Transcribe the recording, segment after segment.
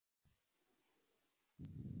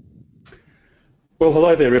Well,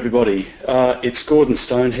 hello there everybody. It's Gordon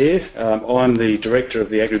Stone here. I'm the Director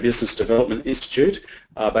of the Agri-Business Development Institute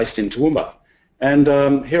based in Toowoomba.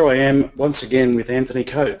 And here I am once again with Anthony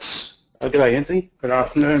Coates. G'day Anthony. Good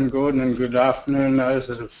afternoon Gordon, and good afternoon those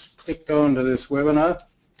that have clicked on to this webinar.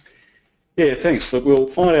 Yeah, thanks. Look, we'll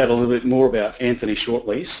find out a little bit more about Anthony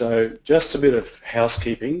shortly. So just a bit of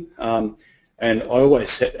housekeeping. And I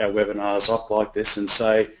always set our webinars up like this and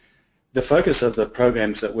say, the focus of the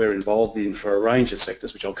programs that we're involved in for a range of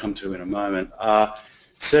sectors, which I'll come to in a moment, are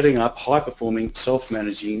setting up high-performing,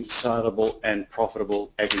 self-managing, saleable and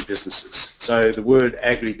profitable agri-businesses. So the word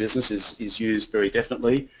agri-business is used very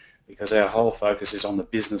definitely because our whole focus is on the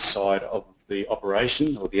business side of the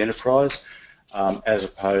operation or the enterprise as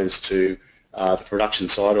opposed to the production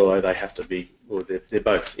side, although they have to be, or they're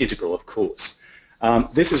both integral, of course.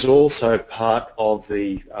 This is also part of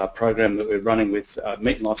the program that we're running with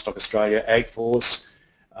Meat and Livestock Australia, AgForce,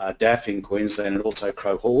 DAF in Queensland and also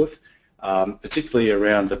Crow Horworth, particularly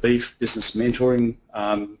around the beef business mentoring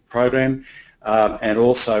program and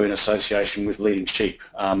also in association with Leading Sheep,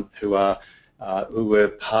 who were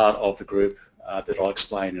part of the group that I'll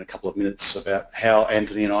explain in a couple of minutes about how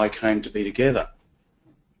Anthony and I came to be together.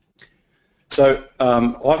 So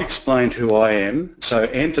I've explained who I am. So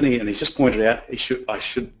Anthony, and he's just pointed out, we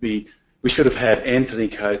should have had Anthony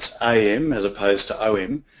Coates AM as opposed to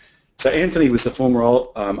OM. So Anthony was the former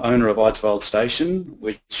owner of Eidsvold Station,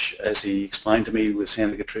 which, as he explained to me, was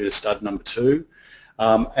Santa Gertruda stud number 2.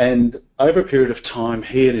 And over a period of time,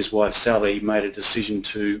 he and his wife Sally made a decision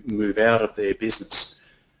to move out of their business.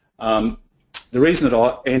 The reason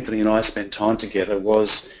that Anthony and I spent time together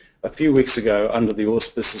was a few weeks ago, under the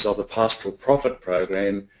auspices of the Pastoral Profit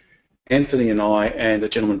program, Anthony and I and a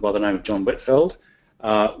gentleman by the name of John Wetfeld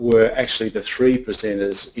were actually the 3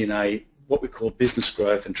 presenters in what we call business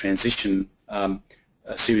growth and transition a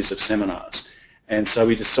series of seminars. And so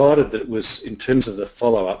we decided that it was, in terms of the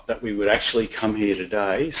follow-up, that we would actually come here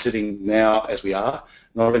today, sitting now as we are,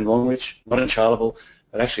 not in Longreach, not in Charleville,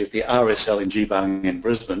 but actually at the RSL in Geebung in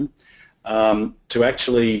Brisbane, to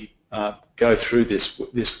actually go through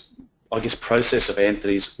this I guess, process of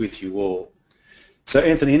Anthony's with you all. So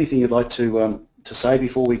Anthony, anything you'd like to say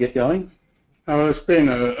before we get going? Well, it's been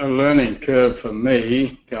a learning curve for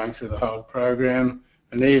me going through the whole program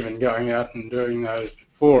and even going out and doing those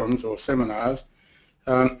forums or seminars.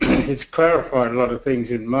 It's clarified a lot of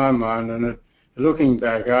things in my mind, and looking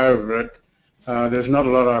back over it, there's not a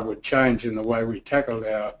lot I would change in the way we tackled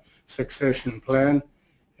our succession plan,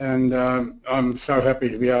 and I'm so happy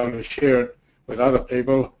to be able to share it with other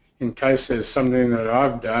people in case there's something that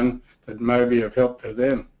I've done that may be of help to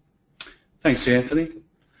them. Thanks, Anthony.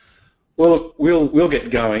 Well, we'll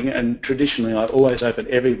get going, and traditionally I always open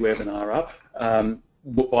every webinar up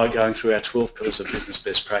by going through our 12 pillars of business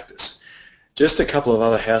best practice. Just a couple of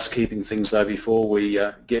other housekeeping things though before we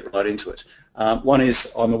get right into it. One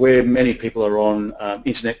is, I'm aware many people are on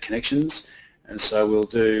internet connections, and so we'll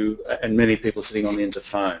do, and many people sitting on the ends of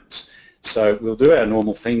phones. So we'll do our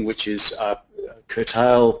normal thing, which is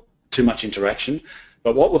curtail too much interaction,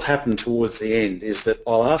 but what will happen towards the end is that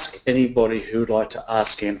I'll ask anybody who would like to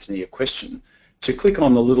ask Anthony a question to click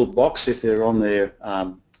on the little box if they're on their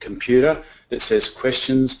computer that says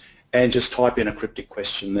questions and just type in a cryptic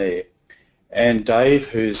question there. And Dave,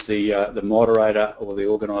 who's the moderator or the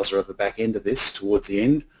organiser of the back end of this towards the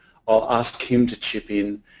end, I'll ask him to chip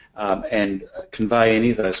in and convey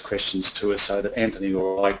any of those questions to us so that Anthony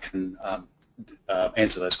or I can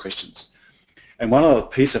answer those questions. And one other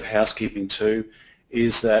piece of housekeeping too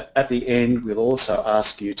is that at the end we'll also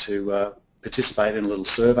ask you to participate in a little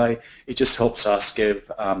survey. It just helps us give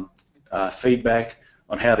feedback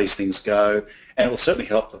on how these things go, and it will certainly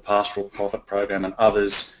help the Pastoral Profit program and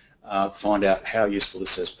others find out how useful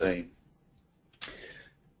this has been.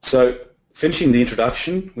 So finishing the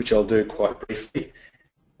introduction, which I'll do quite briefly,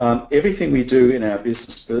 everything we do in our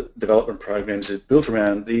business development programs is built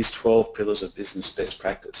around these 12 pillars of business best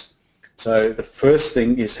practice. So the first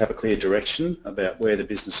thing is have a clear direction about where the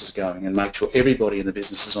business is going and make sure everybody in the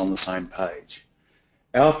business is on the same page.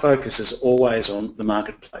 Our focus is always on the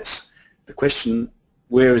marketplace. The question,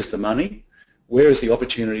 where is the money? Where is the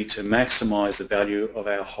opportunity to maximise the value of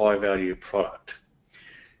our high value product?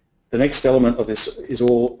 The next element of this is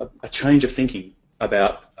all a change of thinking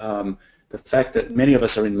about the fact that many of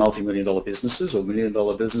us are in multi-million-dollar businesses or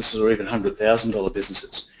million-dollar businesses or even $100,000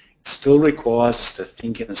 businesses. It still requires us to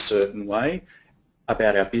think in a certain way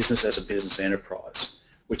about our business as a business enterprise,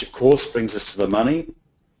 which of course brings us to the money,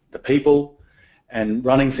 the people, and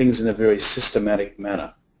running things in a very systematic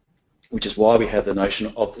manner. which is why we have the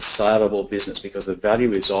notion of the saleable business, because the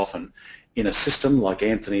value is often in a system like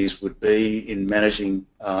Anthony's would be in managing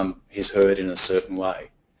his herd in a certain way.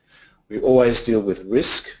 We always deal with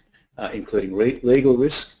risk, including legal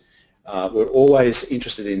risk. We're always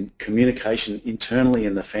interested in communication internally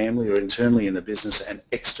in the family or internally in the business and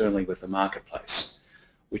externally with the marketplace,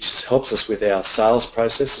 which helps us with our sales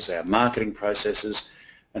processes, our marketing processes,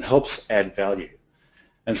 and helps add value.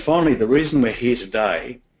 And finally, the reason we're here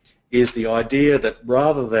today is the idea that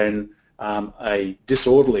rather than a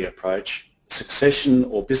disorderly approach, succession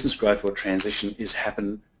or business growth or transition is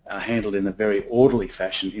handled in a very orderly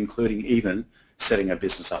fashion, including even setting a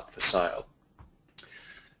business up for sale.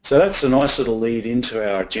 So that's a nice little lead into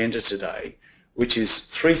our agenda today, which is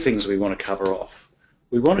three things we want to cover off.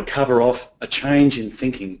 We want to cover off a change in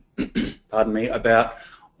thinking, pardon me, about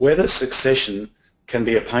whether succession can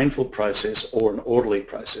be a painful process or an orderly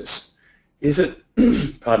process. Is it,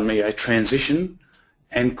 pardon me, a transition,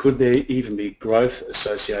 and could there even be growth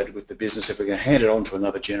associated with the business if we're going to hand it on to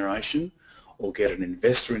another generation or get an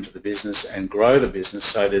investor into the business and grow the business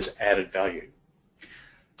so there's added value?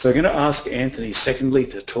 So I'm going to ask Anthony secondly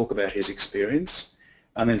to talk about his experience,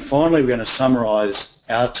 and then finally we're going to summarise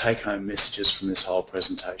our take-home messages from this whole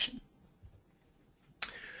presentation.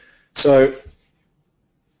 So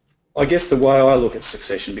I guess the way I look at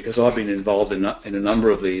succession, because I've been involved in a number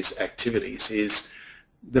of these activities, is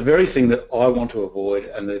the very thing that I want to avoid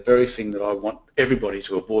and the very thing that I want everybody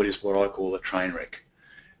to avoid is what I call a train wreck,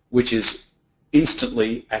 which is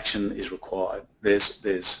instantly action is required.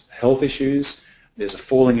 There's health issues, there's a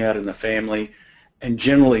falling out in the family, and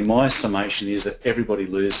generally my summation is that everybody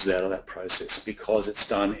loses out of that process because it's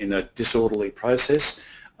done in a disorderly process,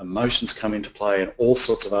 emotions come into play and all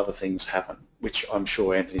sorts of other things happen, which I'm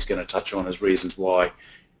sure Anthony's going to touch on as reasons why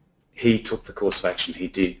he took the course of action he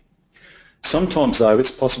did. Sometimes though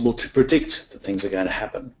it's possible to predict that things are going to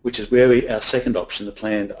happen, which is where our second option, the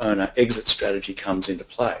planned owner exit strategy, comes into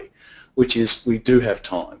play, which is we do have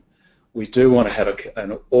time. We do want to have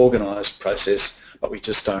an organised process, but we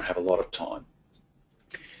just don't have a lot of time.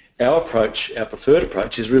 Our approach, our preferred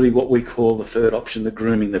approach, is really what we call the third option, the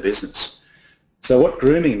grooming the business. So what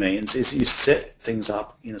grooming means is you set things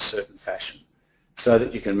up in a certain fashion so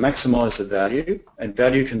that you can maximise the value, and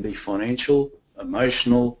value can be financial,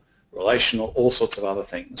 emotional, relational, all sorts of other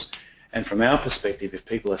things. And from our perspective, if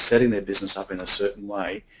people are setting their business up in a certain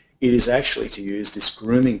way, it is actually to use this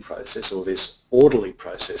grooming process or this orderly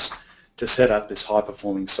process to set up this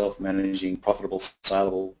high-performing, self-managing, profitable,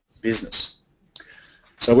 saleable business.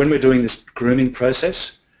 So when we're doing this grooming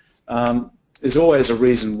process, there's always a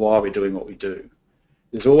reason why we're doing what we do.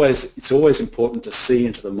 It's always important to see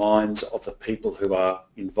into the minds of the people who are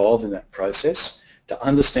involved in that process, to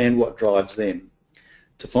understand what drives them,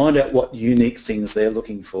 to find out what unique things they're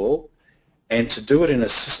looking for, and to do it in a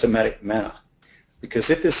systematic manner.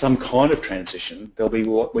 Because if there's some kind of transition, there'll be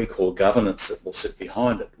what we call governance that will sit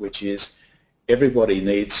behind it, which is everybody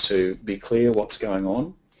needs to be clear what's going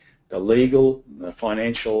on. The legal, the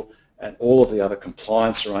financial, and all of the other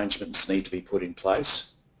compliance arrangements need to be put in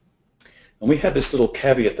place. And we have this little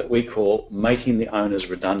caveat that we call making the owners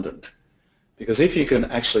redundant. Because if you can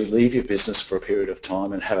actually leave your business for a period of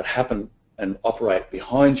time and have it happen and operate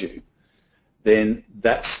behind you, then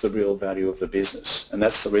that's the real value of the business. And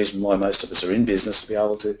that's the reason why most of us are in business, to be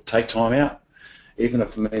able to take time out. Even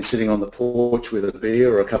if it means sitting on the porch with a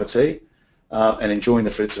beer or a cup of tea and enjoying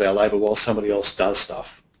the fruits of our labour while somebody else does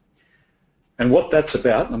stuff. And what that's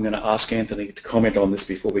about, and I'm going to ask Anthony to comment on this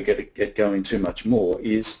before we get going too much more,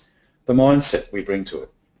 is the mindset we bring to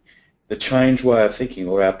it, the change way of thinking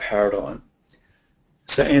or our paradigm.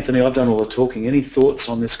 So Anthony, I've done all the talking. Any thoughts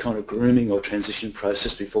on this kind of grooming or transition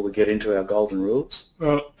process before we get into our golden rules?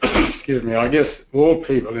 Well, excuse me, I guess all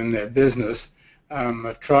people in their business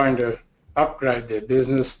are trying to upgrade their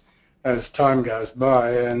business as time goes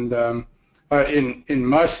by, and in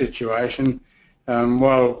my situation,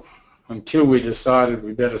 well, until we decided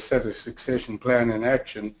we better set a succession plan in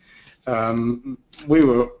action, we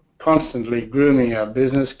were constantly grooming our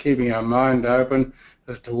business, keeping our mind open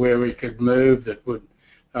as to where we could move that would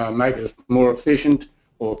make us more efficient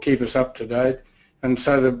or keep us up to date. And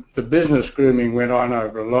so the business grooming went on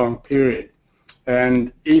over a long period.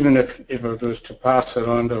 And even if it was to pass it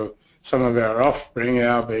on to some of our offspring,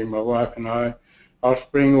 our being my wife and I,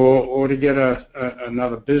 offspring, or to get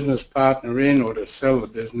another business partner in, or to sell the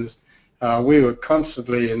business, we were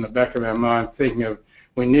constantly in the back of our mind thinking of,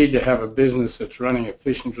 we need to have a business that's running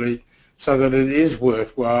efficiently so that it is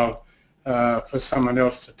worthwhile for someone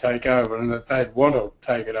else to take over, and that they'd want to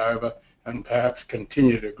take it over and perhaps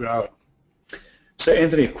continue to grow it. So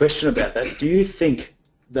Anthony, a question about that. Do you think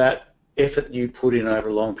that effort you put in over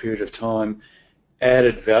a long period of time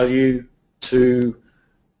added value to,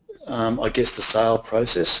 I guess, the sale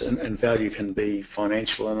process, and value can be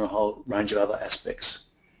financial and a whole range of other aspects.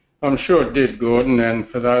 I'm sure it did, Gordon, and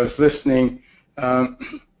for those listening,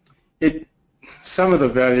 some of the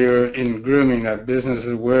value in grooming that business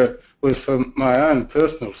was for my own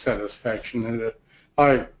personal satisfaction, and that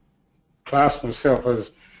I class myself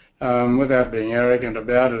as, without being arrogant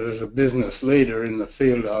about it, as a business leader in the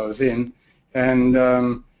field I was in, and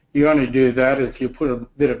you only do that if you put a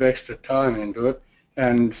bit of extra time into it,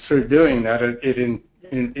 and through doing that it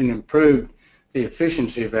improved the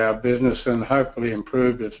efficiency of our business and hopefully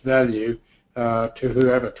improved its value to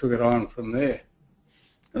whoever took it on from there.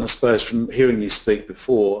 And I suppose from hearing you speak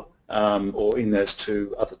before, or in those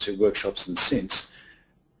other two workshops and since,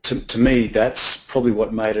 to me that's probably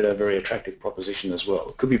what made it a very attractive proposition as well.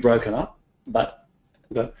 It could be broken up, but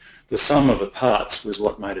the sum of the parts was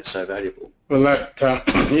what made it so valuable. Well,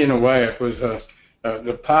 that in a way it was,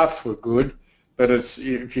 the parts were good, but it's,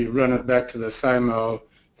 if you run it back to the same old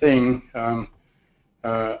thing,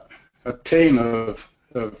 a team of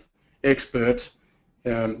experts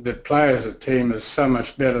that play as a team is so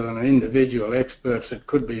much better than individual experts that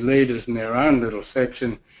could be leaders in their own little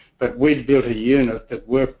section, but we'd built a unit that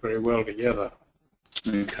worked very well together.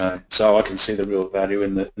 Okay, so I can see the real value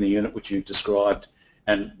in the unit which you've described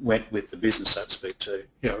and went with the business, so to speak, too.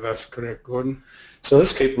 Yeah, that's correct, Gordon. So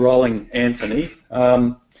let's keep rolling, Anthony.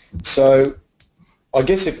 So I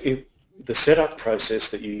guess if the setup process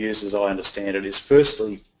that you use, as I understand it, is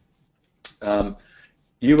firstly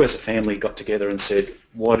you as a family got together and said,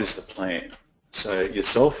 what is the plan? So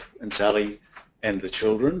yourself and Sally and the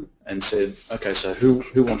children, and said, okay, so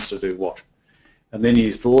who wants to do what? And then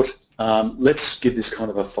you thought, let's give this kind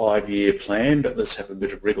of a 5-year plan, but let's have a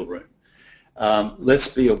bit of wriggle room.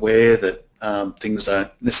 Let's be aware that things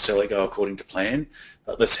don't necessarily go according to plan,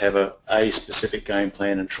 but let's have a specific game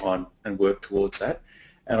plan and try and work towards that.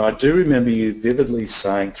 And I do remember you vividly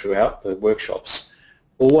saying throughout the workshops,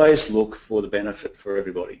 always look for the benefit for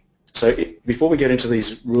everybody. So before we get into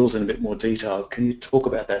these rules in a bit more detail, can you talk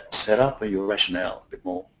about that setup or your rationale a bit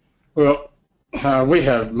more? Well, my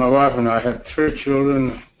wife and I have 3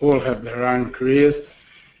 children, all have their own careers,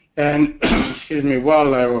 and excuse me, while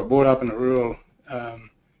they were brought up in a rural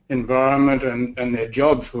environment and their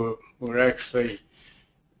jobs were actually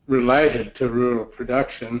related to rural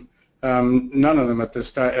production, none of them at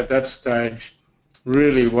that stage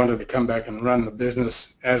really wanted to come back and run the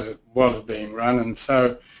business as it was being run. And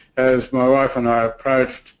so as my wife and I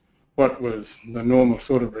approached what was the normal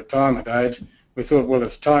sort of retirement age, we thought, well,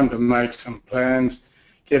 it's time to make some plans,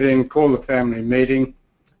 get in, call the family meeting,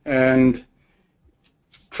 and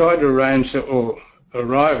try to arrange or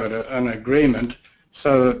arrive at an agreement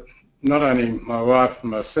so that not only my wife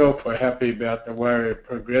and myself were happy about the way we're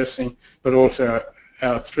progressing, but also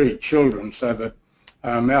our 3 children, so that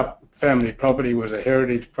our family property was a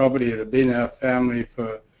heritage property. It had been our family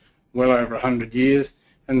for well over 100 years,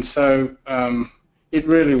 and so it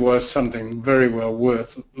really was something very well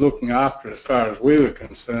worth looking after as far as we were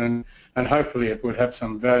concerned, and hopefully it would have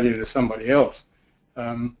some value to somebody else.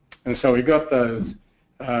 And so we got those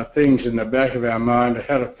things in the back of our mind,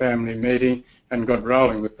 had a family meeting and got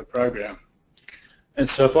rolling with the program. And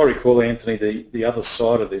so if I recall, Anthony, the other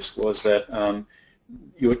side of this was that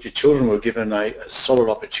your children were given a solid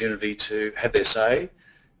opportunity to have their say,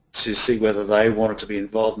 to see whether they wanted to be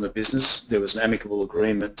involved in the business. There was an amicable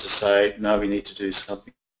agreement to say, no, we need to do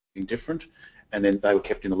something different, and then they were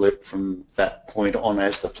kept in the loop from that point on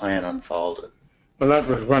as the plan unfolded. Well, that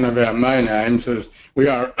was one of our main aims. Was we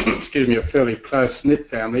are, excuse me, a fairly close-knit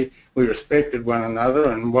family. We respected one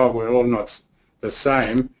another, and while we're all not the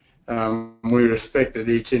same, we respected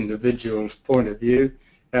each individual's point of view,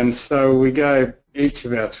 and so we gave each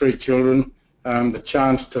of our 3 children the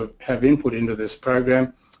chance to have input into this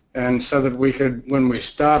program, and so that we could, when we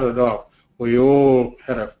started off, we all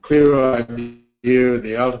had a clear idea of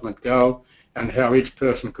the ultimate goal and how each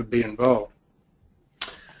person could be involved.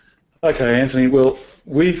 Okay, Anthony, well,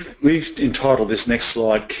 we've entitled this next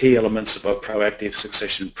slide Key Elements of a Proactive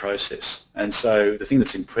Succession Process. And so the thing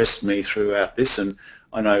that's impressed me throughout this, and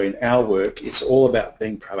I know in our work, it's all about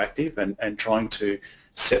being proactive and trying to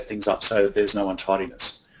set things up so that there's no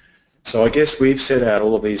untidiness. So I guess we've set out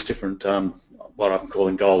all of these different, what I'm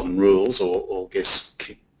calling golden rules, or guess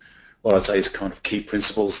what I'd say is kind of key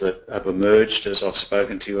principles that have emerged as I've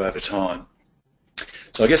spoken to you over time.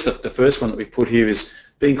 So I guess the first one that we've put here is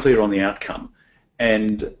being clear on the outcome.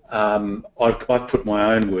 And I've put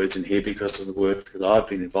my own words in here because of the work that I've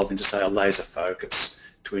been involved in, to say a laser focus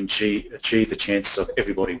to achieve the chances of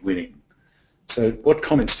everybody winning. So what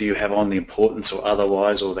comments do you have on the importance or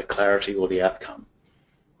otherwise, or the clarity or the outcome?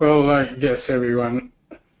 Well, I guess everyone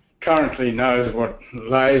currently knows what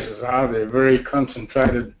lasers are. They're very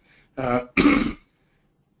concentrated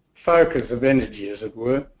focus of energy, as it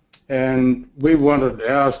were, and we wanted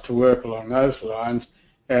ours to work along those lines,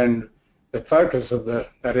 and the focus of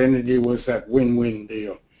that energy was that win-win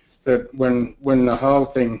deal, that when the whole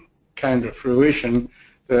thing came to fruition,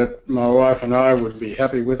 that my wife and I would be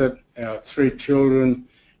happy with it, our 3 children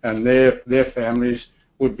and their families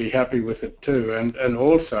would be happy with it too, and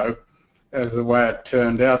also, as the way it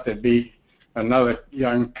turned out, there'd be another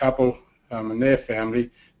young couple and their family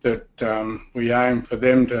that we aimed for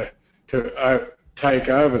them to take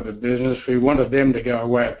over the business. We wanted them to go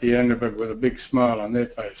away at the end of it with a big smile on their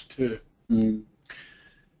face too. Mm.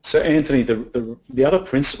 So Anthony, the other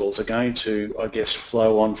principles are going to, I guess,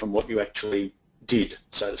 flow on from what you actually did,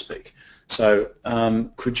 so to speak. So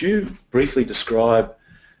could you briefly describe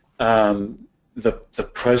the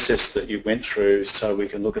process that you went through so we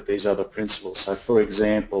can look at these other principles? So for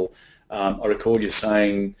example, I recall you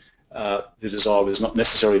saying the desire was not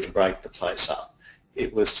necessarily to break the place up.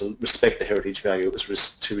 It was to respect the heritage value. It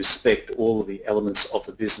was to respect all of the elements of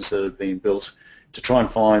the business that had been built, to try and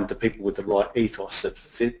find the people with the right ethos that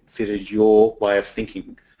fitted your way of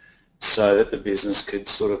thinking, so that the business could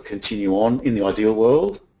sort of continue on in the ideal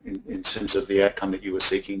world in terms of the outcome that you were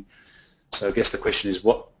seeking. So I guess the question is,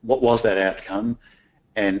 what was that outcome,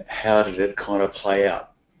 and how did it kind of play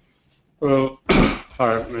out? Well,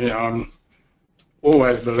 I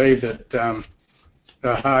always believe that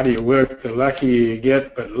the harder you work, the luckier you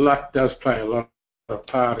get, but luck does play a lot of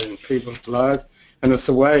part in people's lives, and it's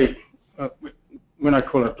the way, when I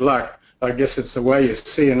call it luck, I guess it's the way you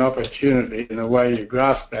see an opportunity and the way you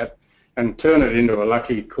grasp that and turn it into a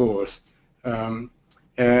lucky course. And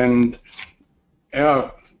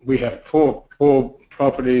we had four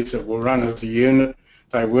properties that were run as a unit.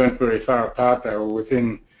 They weren't very far apart. They were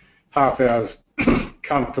within half hour's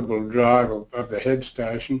comfortable drive of the head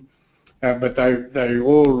station, but they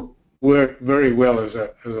all worked very well as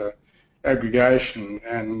a aggregation,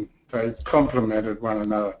 and they complemented one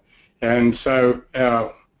another. And so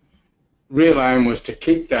our real aim was to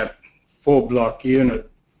keep that 4-block unit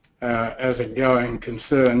as a going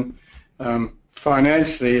concern.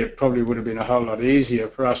 Financially, it probably would have been a whole lot easier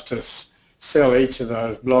for us to sell each of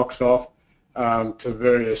those blocks off to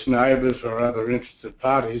various neighbours or other interested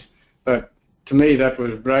parties, but to me that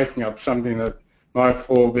was breaking up something that my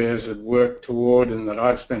forebears had worked toward and that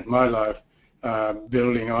I'd spent my life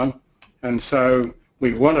building on. And so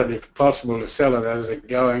we wanted, if possible, to sell it as a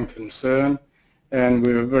going concern, and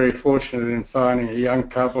we were very fortunate in finding a young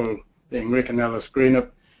couple, being Rick and Alice Greenup,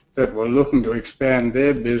 that were looking to expand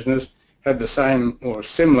their business, had the same or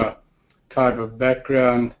similar type of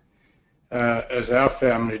background as our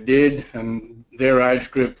family did, and their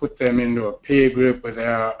age group put them into a peer group with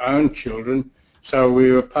our own children. So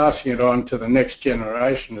we were passing it on to the next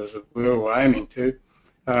generation, as we were aiming to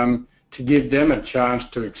give them a chance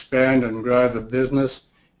to expand and grow the business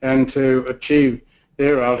and to achieve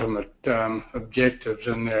their ultimate objectives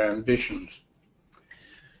and their ambitions.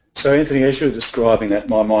 So Anthony, as you're describing that,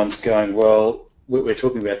 my mind's going, well, we're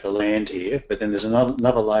talking about the land here, but then there's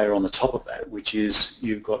another layer on the top of that, which is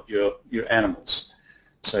you've got your animals.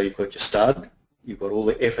 So you've got your stud, you've got all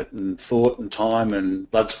the effort and thought and time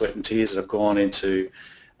and blood, sweat and tears that have gone into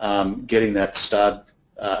getting that stud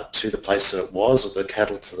to the place that it was, or the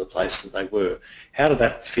cattle to the place that they were. How did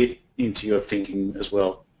that fit into your thinking as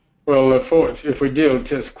well? Well, if we deal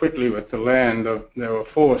just quickly with the land, there were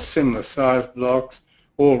 4 similar sized blocks,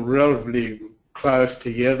 all relatively close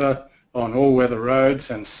together on all-weather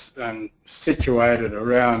roads and situated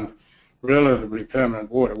around relatively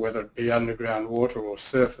permanent water, whether it be underground water or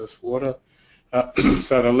surface water.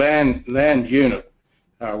 So the land unit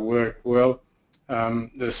worked well.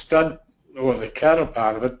 The stud, or the cattle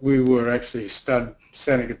part of it, we were actually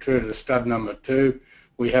sending it through to stud number 2.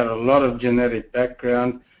 We had a lot of genetic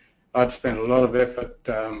background. I'd spent a lot of effort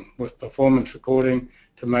with performance recording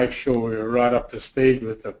to make sure we were right up to speed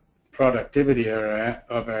with the productivity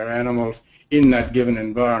of our animals in that given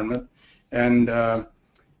environment. And the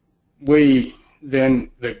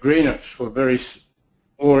Greenups were very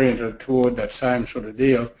oriented toward that same sort of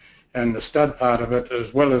deal, and the stud part of it,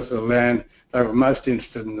 as well as the land, they were most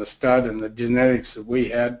interested in the stud and the genetics that we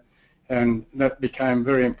had, and that became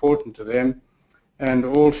very important to them, and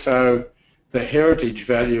also the heritage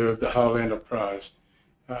value of the whole enterprise.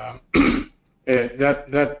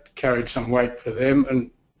 That carried some weight for them,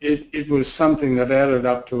 and it was something that added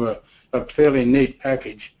up to a fairly neat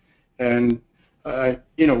package. And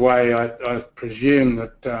in a way, I presume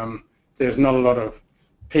that there's not a lot of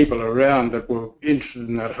people around that were interested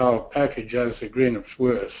in that whole package as the Greenups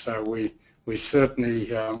were. So we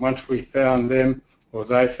certainly, once we found them, or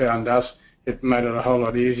they found us, it made it a whole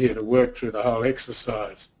lot easier to work through the whole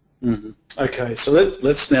exercise. Mm-hmm. Okay, so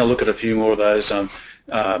let's now look at a few more of those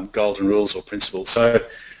golden rules or principles. So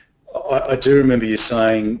I do remember you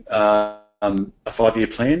saying a 5-year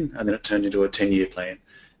plan, and then it turned into a 10-year plan.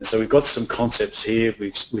 And so we've got some concepts here,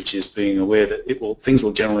 which is being aware that things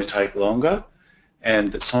will generally take longer, and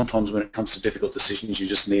that sometimes when it comes to difficult decisions, you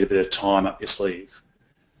just need a bit of time up your sleeve.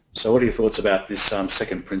 So what are your thoughts about this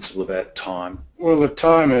second principle about time? Well, the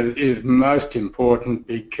time is most important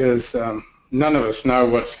because none of us know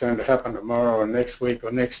what's going to happen tomorrow or next week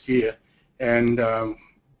or next year. And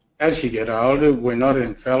as you get older, we're not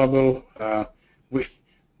infallible.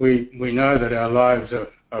 We know that our lives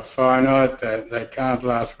are finite, they can't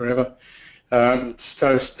last forever.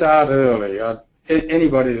 So start early.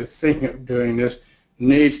 Anybody that's thinking of doing this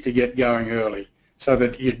needs to get going early so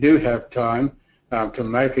that you do have time to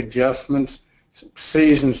make adjustments.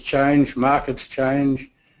 Seasons change, markets change,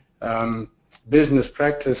 business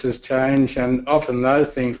practices change, and often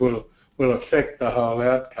those things will affect the whole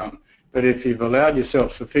outcome. But if you've allowed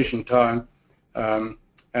yourself sufficient time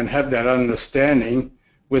and have that understanding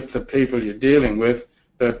with the people you're dealing with,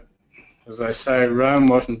 that, as I say, Rome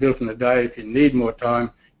wasn't built in a day. If you need more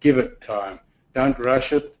time, give it time. Don't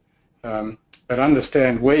rush it, but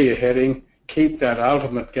understand where you're heading, keep that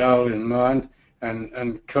ultimate goal in mind,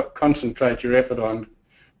 and concentrate your effort on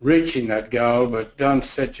reaching that goal, but don't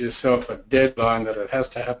set yourself a deadline that it has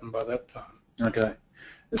to happen by that time. Okay.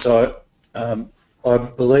 So I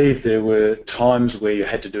believe there were times where you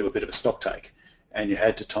had to do a bit of a stock take, and you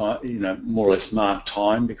had to more or less mark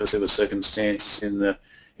time because there were circumstances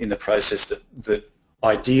in the process that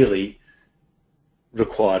ideally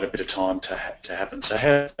required a bit of time to happen. So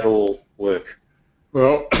how did that all work?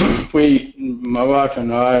 Well, my wife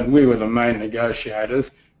and I, we were the main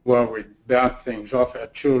negotiators while we bounced things off our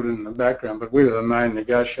children in the background, but we were the main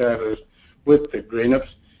negotiators with the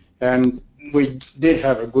Greenups, and we did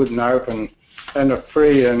have a good and open and a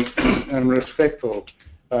free and respectful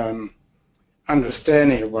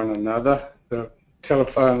understanding of one another. The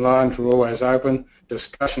telephone lines were always open,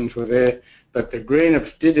 discussions were there, but the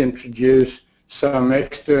Greenups did introduce some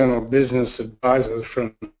external business advisors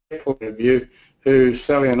from their point of view who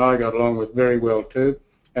Sally and I got along with very well too,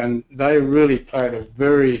 and they really played a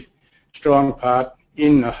very strong part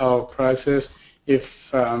in the whole process. If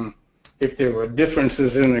there were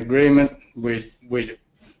differences in agreement, we'd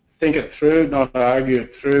think it through, not argue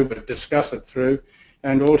it through, but discuss it through.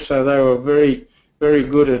 And also they were very, very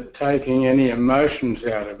good at taking any emotions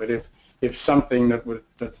out of it. If something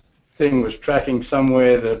the thing was tracking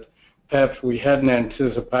somewhere that perhaps we hadn't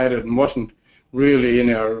anticipated and wasn't really in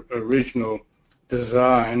our original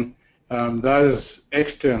design, those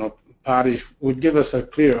external parties would give us a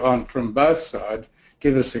clear, from both sides,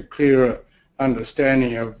 give us a clearer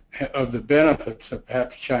understanding of the benefits of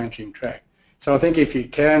perhaps changing track. So I think if you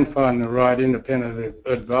can find the right independent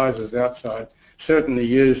advisors outside, certainly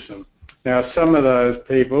use them. Now some of those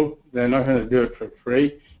people, they're not going to do it for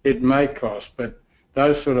free. It may cost, but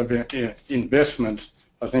those sort of investments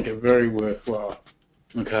I think are very worthwhile.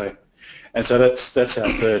 Okay. And so that's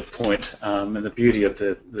our third point, and the beauty of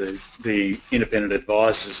the independent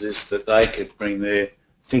advisors is that they could bring their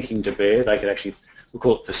thinking to bear. They could actually, we'll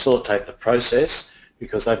call it, facilitate the process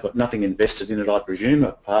because they've got nothing invested in it, I presume,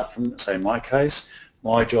 apart from, say, in my case,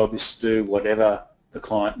 my job is to do whatever the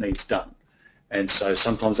client needs done. And so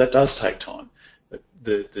sometimes that does take time. But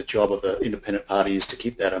the job of the independent party is to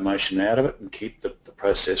keep that emotion out of it and keep the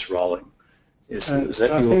process rolling. Is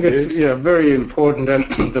that I your think view? it's very important,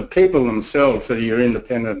 and the people themselves that are your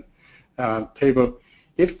independent people,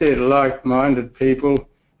 if they're like-minded people,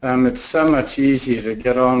 it's so much easier to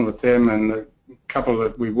get on with them. And the couple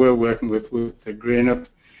that we were working with the Greenup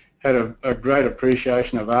had a great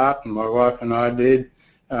appreciation of art, and my wife and I did.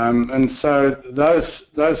 And so those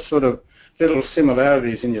sort of little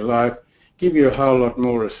similarities in your life give you a whole lot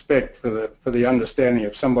more respect for the understanding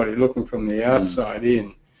of somebody looking from the outside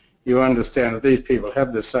in. You understand that these people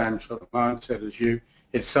have the same sort of mindset as you.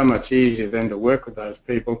 It's so much easier then to work with those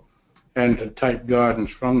people and to take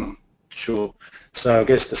guidance from them. Sure. So I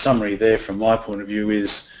guess the summary there from my point of view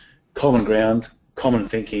is common ground, common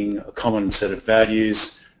thinking, a common set of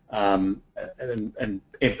values, and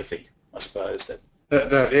empathy, I suppose.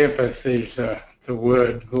 That empathy is the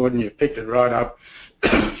word, Gordon. You picked it right up.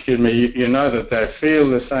 Excuse me. You know that they feel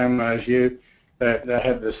the same way as you, that they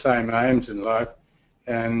have the same aims in life,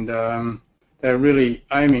 and they're really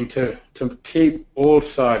aiming to keep all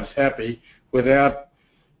sides happy without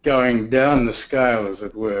going down the scale, as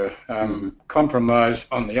it were, compromise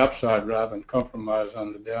on the upside rather than compromise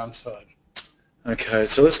on the downside. Okay,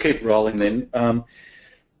 so let's keep rolling then.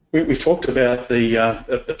 We've talked about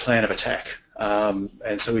the plan of attack,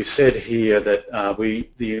 and so we've said here that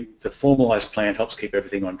the formalised plan helps keep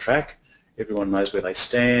everything on track. Everyone knows where they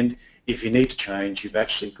stand. If you need to change, you've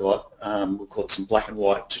actually got, we'll call it some black and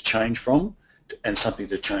white to change from and something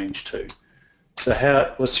to change to. So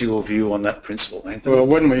what's your view on that principle, Anthony? Well,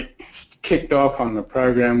 when we kicked off on the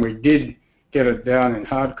program, we did get it down in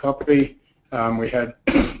hard copy. We had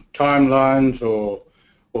timelines or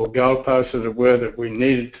goalposts, as it were, that we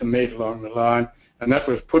needed to meet along the line, and that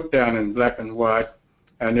was put down in black and white,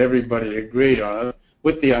 and everybody agreed on it,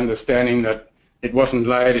 with the understanding that it wasn't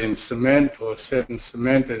laid in cement or set in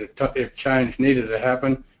cement, that if change needed to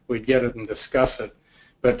happen, we'd get it and discuss it.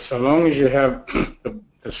 But so long as you have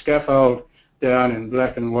the scaffold down in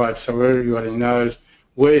black and white so everybody knows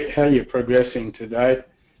how you're progressing to date,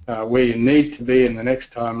 where you need to be in the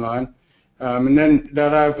next timeline, and then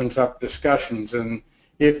that opens up discussions. And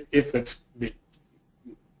if it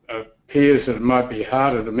appears that it might be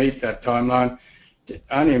harder to meet that timeline,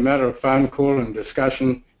 only a matter of phone call and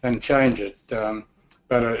discussion and change it.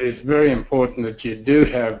 But it's very important that you do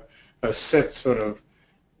have a set sort of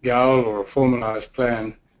goal or a formalised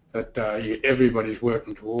plan that everybody's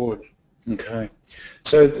working toward. Okay,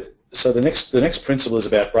 so the next principle is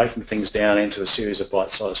about breaking things down into a series of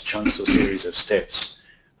bite-sized chunks or series of steps.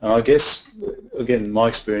 And I guess, again, my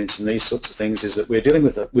experience in these sorts of things is that we're dealing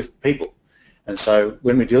with people, and so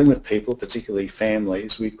when we're dealing with people, particularly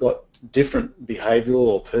families, we've got different behavioural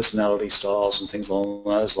or personality styles and things along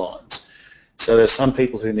those lines. So there's some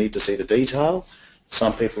people who need to see the detail,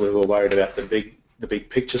 some people who are worried about the big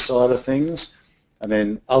picture side of things, and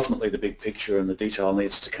then ultimately the big picture and the detail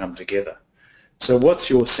needs to come together. So what's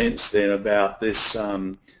your sense then about this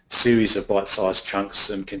series of bite-sized chunks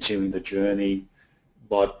and continuing the journey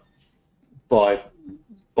by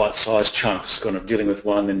bite-sized chunks, kind of dealing with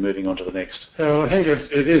one then moving on to the next? Well, I think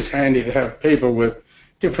it is handy to have people with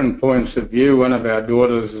different points of view. One of our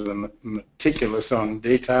daughters is meticulous on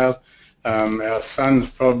detail. Our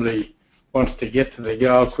son's probably wants to get to the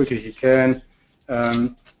goal quick as you can.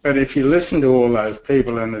 But if you listen to all those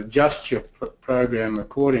people and adjust your program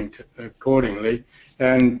accordingly,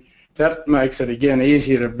 and that makes it again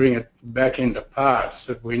easier to bring it back into parts,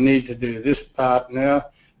 that we need to do this part now,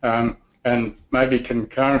 and maybe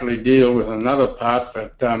concurrently deal with another part,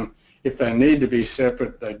 but if they need to be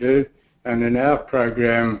separate, they do. And in our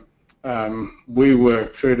program, we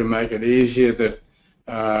work through to make it easier that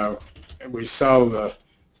we sold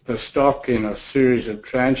the stock in a series of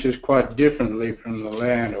tranches quite differently from the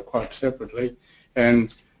land, or quite separately,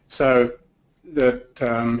 and so that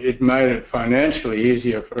it made it financially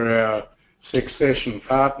easier for our succession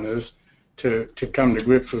partners to come to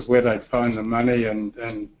grips with where they'd find the money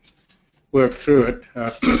and work through it.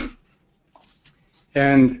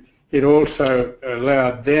 And it also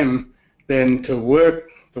allowed them then to work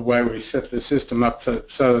the way we set the system up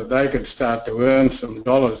so that they could start to earn some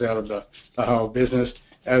dollars out of the whole business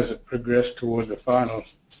as it progressed toward the final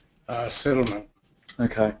settlement.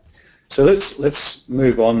 Okay, so let's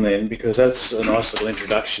move on then, because that's a nice little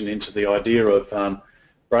introduction into the idea of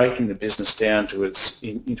breaking the business down to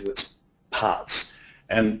into its parts.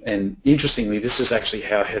 And interestingly, this is actually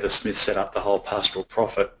how Heather Smith set up the whole Pastoral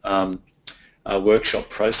Profit workshop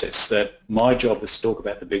process, that my job is to talk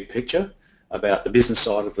about the big picture, about the business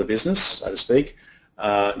side of the business, so to speak.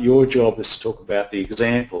 Your job is to talk about the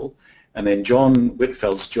example, and then John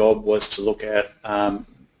Whitfeld's job was to look at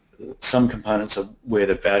some components of where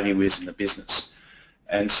the value is in the business.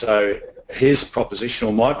 And so his proposition,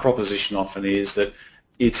 or my proposition often, is that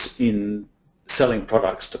it's in selling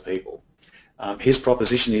products to people. His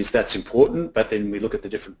proposition is that's important, but then we look at the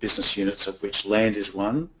different business units, of which land is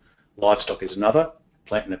one, livestock is another,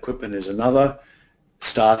 plant and equipment is another,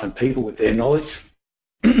 staff and people with their knowledge,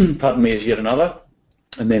 pardon me, is yet another.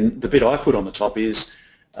 And then the bit I put on the top is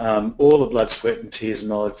all the blood, sweat and tears and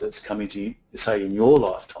knowledge that's coming to you, say, in your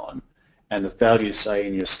lifetime, and the values, say,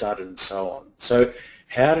 in your stud and so on. So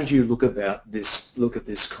how did you look at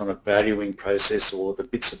this kind of valuing process, or the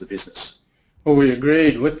bits of the business? Well, we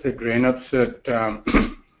agreed with the Greenups that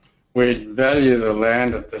we'd value the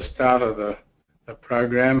land at the start of the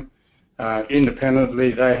program.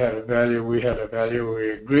 Independently, they had a value, we had a value.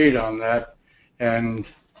 We agreed on that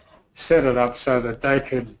and set it up so that they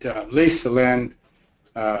could lease the land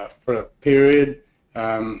for a period,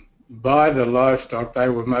 buy the livestock. They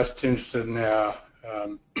were most interested in our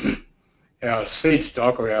seed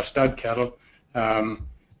stock, or our stud cattle, and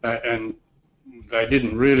they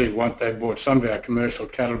didn't really want, they bought some of our commercial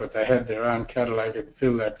cattle, but they had their own cattle they could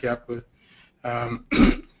fill that gap with.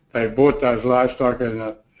 They bought those livestock in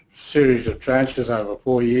a series of tranches over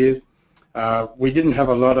 4 years. We didn't have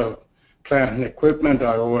a lot of plant and equipment.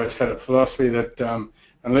 I always had a philosophy that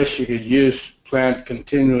unless you could use plant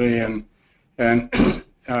continually and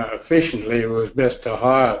efficiently, it was best to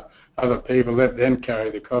hire other people, let them carry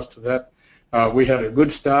the cost of that. We had a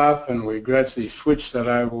good staff, and we gradually switched that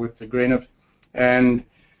over with the Greenups, and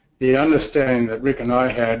the understanding that Rick and I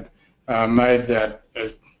had made that,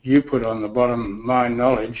 as you put on the bottom, my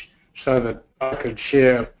knowledge, so that I could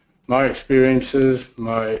share my experiences,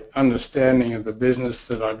 my understanding of the business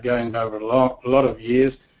that I'd gained over a lot of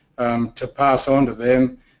years, to pass on to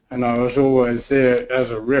them. And I was always there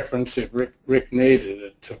as a reference if Rick needed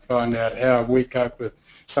it, to find out how we cope with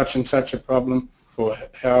such and such a problem, or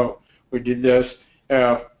how we did this.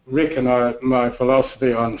 Rick and I, my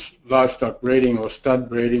philosophy on livestock breeding or stud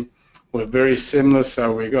breeding were very similar,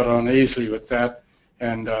 so we got on easily with that,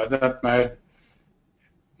 and that made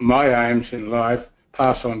my aims in life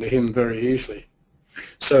pass on to him very easily.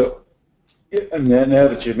 So, and now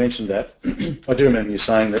that you mentioned that, I do remember you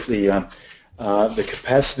saying that the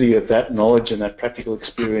capacity of that knowledge and that practical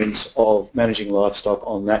experience of managing livestock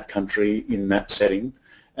on that country in that setting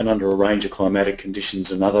and under a range of climatic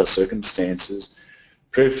conditions and other circumstances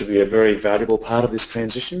proved to be a very valuable part of this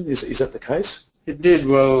transition. Is that the case? It did.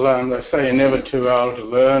 Well, they say you're never too old to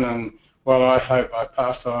learn, and while I hope I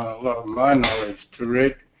passed on a lot of my knowledge to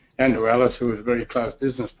Rick and to Alice, who was a very close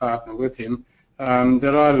business partner with him,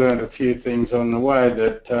 that I learned a few things on the way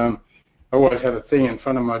that I always had a thing in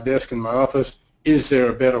front of my desk in my office: is there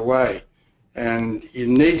a better way? And you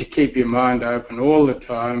need to keep your mind open all the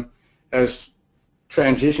time. As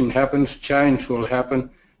transition happens, change will happen,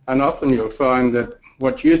 and often you'll find that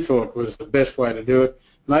what you thought was the best way to do it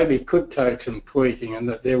maybe could take some tweaking, and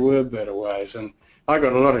that there were better ways. And I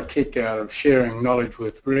got a lot of kick out of sharing knowledge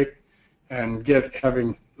with Rick and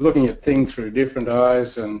looking at things through different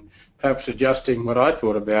eyes, and perhaps adjusting what I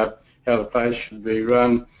thought about how the place should be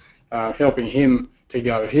run, helping him to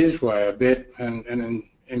go his way a bit and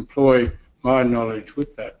employ my knowledge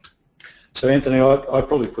with that. So Anthony, I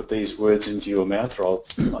probably put these words into your mouth, or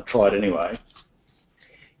I'll try it anyway.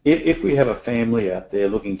 If we have a family out there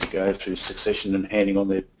looking to go through succession and handing on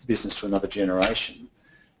their business to another generation,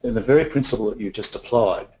 then the very principle that you just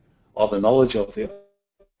applied of the knowledge of the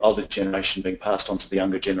older generation being passed on to the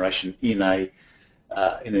younger generation in an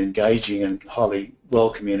engaging and highly well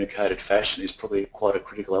communicated fashion is probably quite a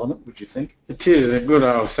critical element, would you think? It is a good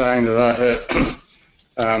old saying that I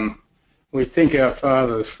heard. We think our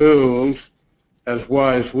fathers fools, as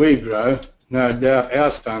wise we grow. No doubt our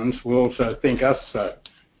sons will also think us so.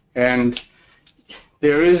 And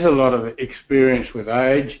there is a lot of experience with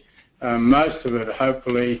age. Most of it,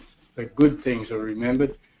 hopefully, the good things are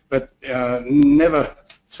remembered, but never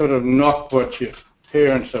sort of knock what your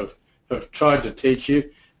parents have tried to teach you.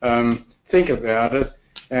 Think about it,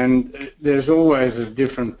 and there's always a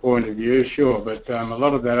different point of view, sure, but a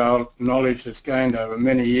lot of that old knowledge that's gained over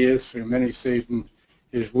many years through many seasons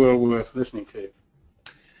is well worth listening to.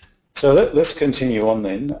 So let's continue on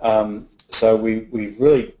then. So we've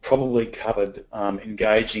really probably covered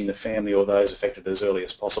engaging the family or those affected as early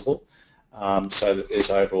as possible, so that there's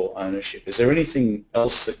overall ownership. Is there anything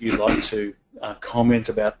else that you'd like to comment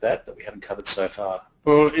about that we haven't covered so far?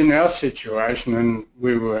 Well, in our situation, and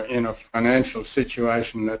we were in a financial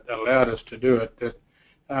situation that allowed us to do it, that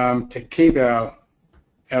to keep our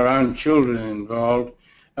own children involved,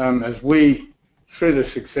 as we, through the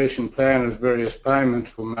succession plan, as various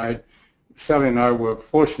payments were made, Sally and I were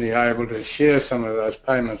fortunately able to share some of those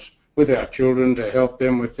payments with our children to help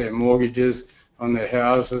them with their mortgages on their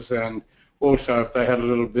houses, and also if they had a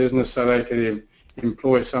little business so they could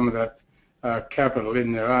employ some of that capital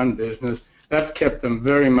in their own business. That kept them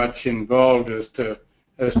very much involved as to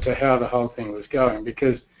how the whole thing was going,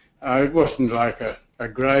 because it wasn't like a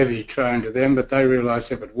gravy train to them, but they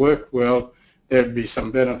realised if it worked well, there'd be some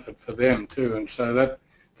benefit for them too, and so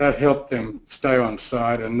that helped them stay on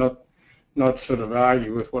side and not sort of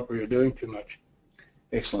argue with what we were doing too much.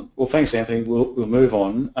 Excellent. Well, thanks, Anthony. We'll move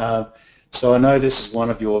on. So I know this is one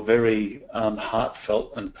of your very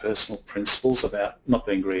heartfelt and personal principles about not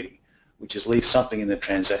being greedy, which is leave something in the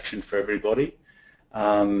transaction for everybody.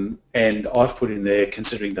 And I've put in there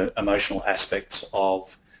considering the emotional aspects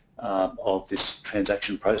of this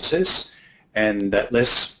transaction process, and that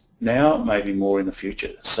less now, maybe more in the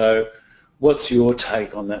future. So what's your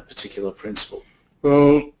take on that particular principle?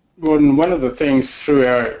 Well, Gordon, one of the things through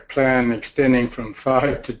our plan extending from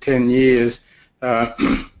 5 to 10 years,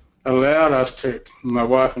 allowed us to, my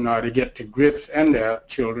wife and I, to get to grips, and our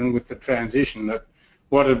children, with the transition that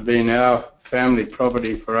what had been our family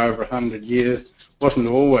property for over 100 years wasn't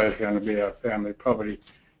always going to be our family property.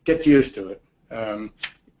 Get used to it.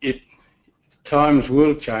 Times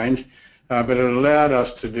will change, but it allowed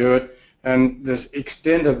us to do it, and the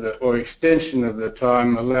extent of extension of the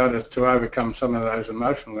time allowed us to overcome some of those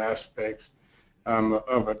emotional aspects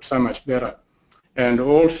of it so much better. And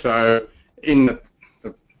also, the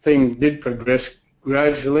thing did progress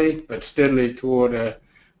gradually but steadily toward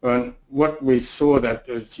what we saw, that,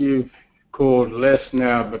 as you've called, less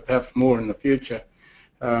now but perhaps more in the future,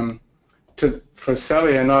 for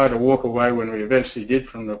Sally and I to walk away when we eventually did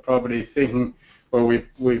from the property thinking, well,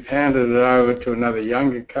 we've handed it over to another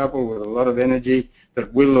younger couple with a lot of energy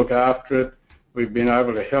that will look after it. We've been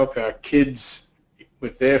able to help our kids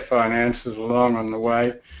with their finances along on the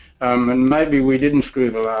way, and maybe we didn't screw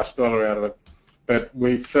the last dollar out of it, but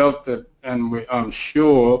we felt that, and I'm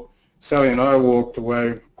sure Sally and I walked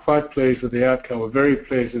away quite pleased with the outcome. We're very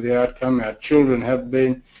pleased with the outcome. Our children have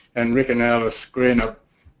been, and Rick and Alice screen up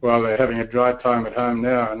while they're having a dry time at home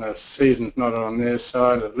now, and the season's not on their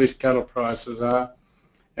side, at least cattle prices are.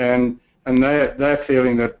 And they're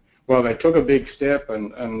feeling that while they took a big step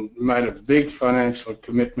and made a big financial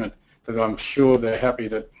commitment, that I'm sure they're happy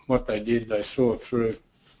that what they did, they saw through.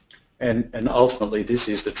 And ultimately, this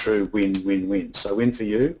is the true win-win-win. So win for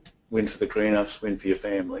you, win for the green-ups, win for your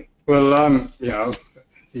family. Well,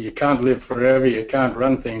 you can't live forever, you can't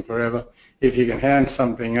run things forever. If you can hand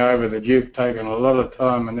something over that you've taken a lot of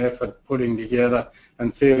time and effort putting together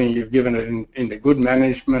and feeling you've given it into good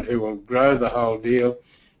management who will grow the whole deal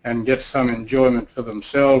and get some enjoyment for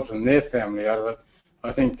themselves and their family out of it,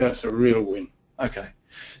 I think that's a real win. Okay.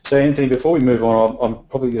 So Anthony, before we move on, I'm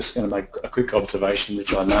probably just going to make a quick observation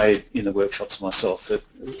which I made in the workshops myself, that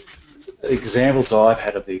examples I've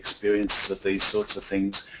had of the experiences of these sorts of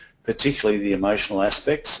things, particularly the emotional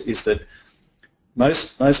aspects, is that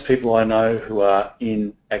most people I know who are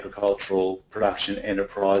in agricultural production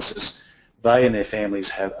enterprises, they and their families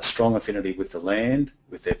have a strong affinity with the land,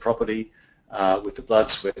 with their property, with the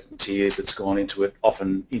blood, sweat and tears that's gone into it,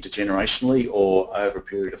 often intergenerationally or over a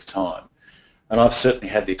period of time. And I've certainly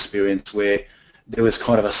had the experience where there was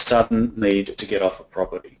kind of a sudden need to get off a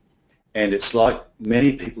property. And it's like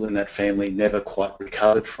many people in that family never quite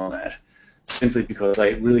recovered from that, simply because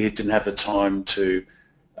they really didn't have the time to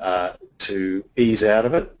ease out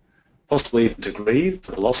of it, possibly even to grieve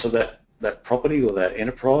for the loss of that property or that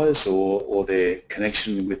enterprise or their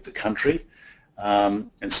connection with the country. And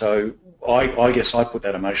so I guess I put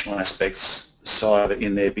that emotional aspects side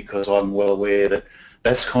in there because I'm well aware that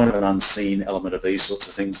that's kind of an unseen element of these sorts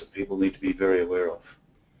of things that people need to be very aware of.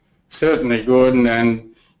 Certainly, Gordon,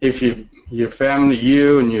 and if you and your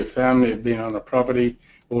family have been on a property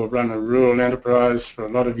or run a rural enterprise for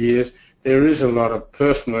a lot of years, there is a lot of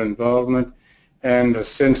personal involvement and a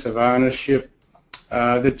sense of ownership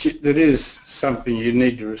that is something you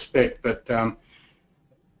need to respect. But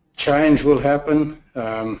change will happen.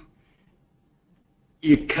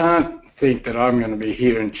 You can't think that I'm going to be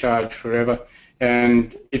here in charge forever,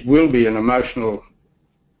 and it will be an emotional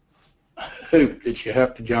hoop that you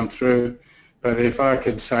have to jump through. But if I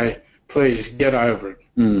could say, please get over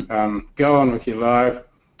it. Go on with your life.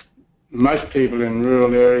 Most people in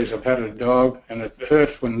rural areas have had a dog, and it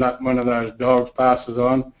hurts when one of those dogs passes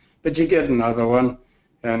on, but you get another one,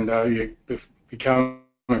 and you become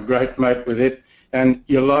a great mate with it, and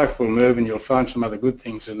your life will move and you'll find some other good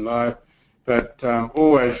things in life. But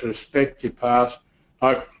always respect your past.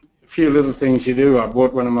 A few little things you do. I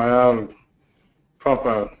bought one of my old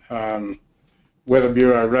proper Weather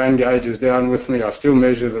Bureau rain gauges down with me. I still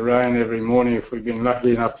measure the rain every morning if we've been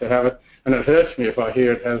lucky enough to have it, and it hurts me if I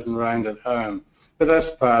hear it hasn't rained at home. But that's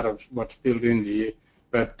part of what's built into you.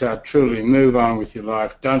 But truly move on with your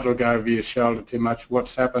life. Don't look over your shoulder too much.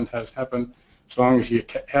 What's happened has happened. As long as you're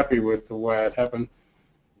happy with the way it happened,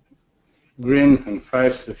 grin and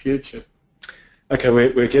face the future. Okay,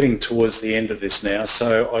 we're getting towards the end of this now,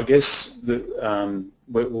 so I guess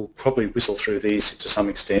we'll probably whistle through these to some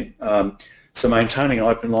extent. So maintaining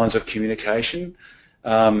open lines of communication.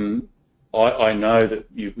 I know that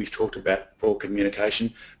we've talked about poor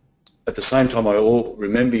communication. At the same time, I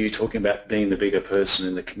remember you talking about being the bigger person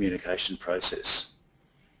in the communication process.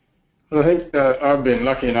 Well, I think I've been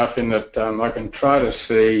lucky enough in that I can try to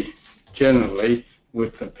see generally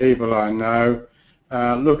with the people I know,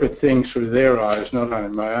 look at things through their eyes, not only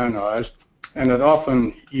my own eyes, and that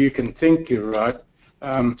often you can think you're right,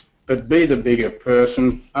 but be the bigger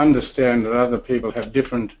person, understand that other people have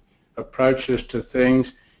different approaches to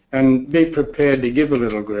things, and be prepared to give a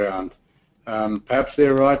little ground. Perhaps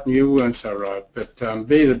they're right and you weren't so right, but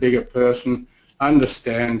be the bigger person,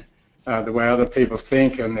 understand the way other people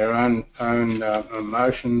think and their own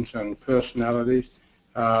emotions and personalities,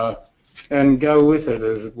 and go with it,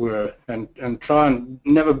 as it were, and try and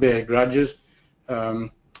never bear grudges.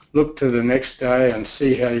 Look to the next day and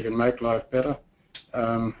see how you can make life better,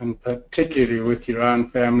 and particularly with your own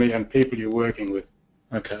family and people you're working with.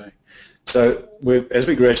 Okay. So as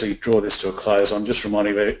we gradually draw this to a close, I'm just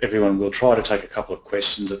reminding everyone we'll try to take a couple of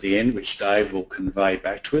questions at the end, which Dave will convey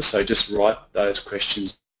back to us. So just write those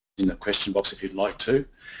questions in the question box if you'd like to.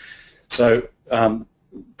 So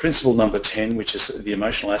principle number 10, which is the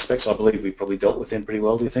emotional aspects, I believe we probably dealt with them pretty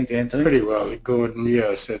well, do you think, Anthony? Pretty well, Gordon,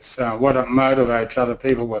 yes. It's what motivates other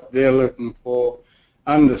people, what they're looking for,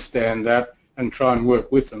 understand that, and try and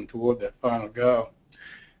work with them toward that final goal.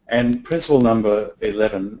 And principle number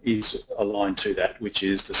 11 is aligned to that, which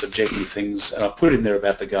is the subjective things, and I put in there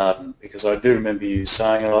about the garden because I do remember you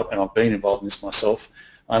saying it, and I've been involved in this myself,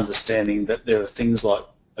 understanding that there are things like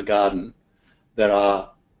a garden that are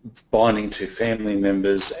binding to family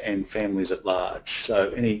members and families at large. So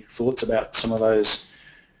any thoughts about some of those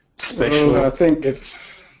special... Well, I think it's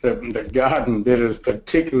the garden bit is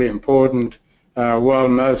particularly important. While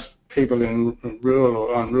most people in rural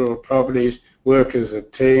or on rural properties work as a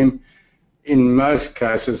team, in most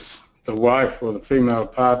cases the wife or the female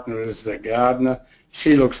partner is the gardener.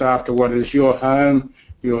 She looks after what is your home,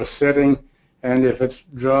 your setting, and if it's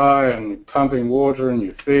dry and pumping water and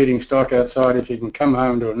you're feeding stock outside, if you can come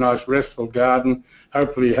home to a nice restful garden,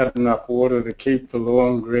 hopefully you have enough water to keep the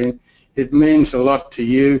lawn green, it means a lot to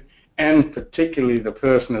you and particularly the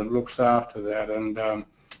person that looks after that. And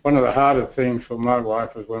one of the harder things for my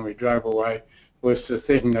wife was when we drove away was to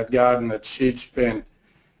think in that garden that she'd spent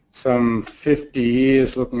some 50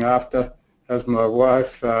 years looking after as my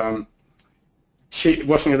wife. It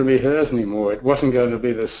wasn't going to be hers anymore. It wasn't going to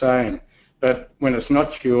be the same. But when it's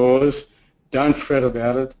not yours, don't fret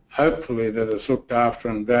about it. Hopefully that it's looked after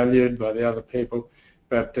and valued by the other people.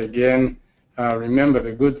 But again, remember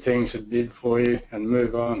the good things it did for you and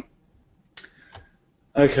move on.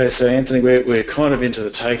 Okay, so Anthony, we're kind of into the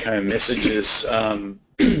take-home messages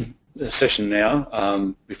session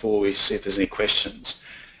now, before we see if there's any questions.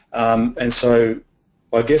 And so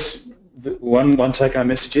I guess one take-home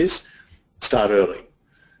message is start early.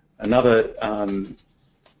 Another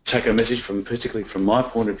take-home message, particularly from my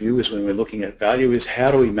point of view, is when we're looking at value, is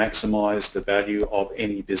how do we maximise the value of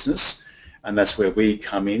any business? And that's where we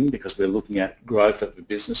come in, because we're looking at growth of a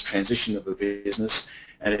business, transition of a business,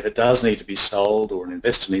 and if it does need to be sold or an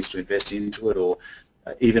investor needs to invest into it, or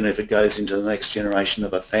even if it goes into the next generation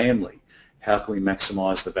of a family, how can we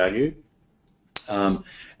maximise the value? And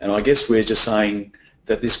I guess we're just saying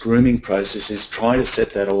that this grooming process is trying to set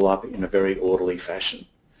that all up in a very orderly fashion.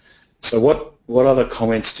 So what other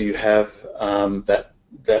comments do you have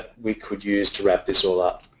that we could use to wrap this all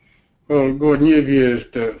up? Well, Gordon, you've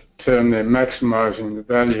used the term there, maximising the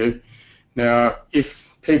value. Now, if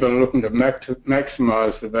people are looking to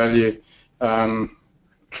maximise the value,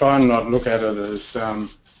 try and not look at it as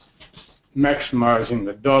maximising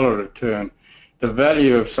the dollar return. The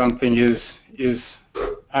value of something is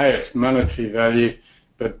A, its monetary value,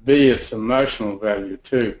 but B, its emotional value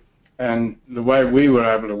too. And the way we were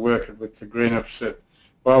able to work it with the Greenups, that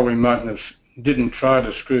while we didn't try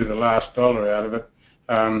to screw the last dollar out of it,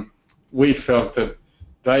 we felt that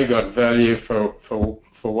they got value for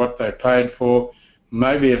what they paid for.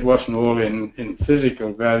 Maybe it wasn't all in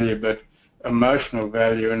physical value, but emotional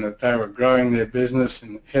value, in that they were growing their business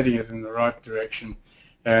and heading it in the right direction.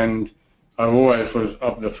 And I always was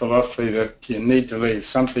of the philosophy that you need to leave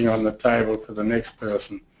something on the table for the next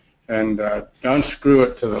person, and don't screw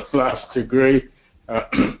it to the last degree.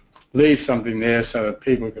 Leave something there so that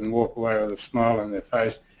people can walk away with a smile on their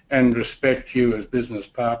face and respect you as business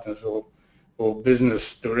partners or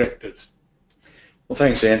business directors. Well,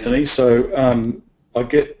 thanks, Anthony. So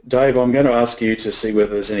Dave, I'm going to ask you to see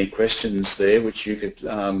whether there's any questions there which you could,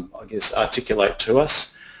 I guess, articulate to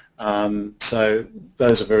us. So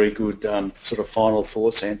those are very good sort of final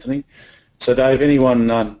thoughts, Anthony. So Dave, anyone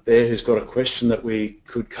there who's got a question that we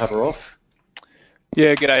could cover off?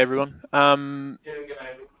 Yeah, g'day everyone.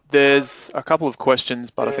 There's a couple of questions,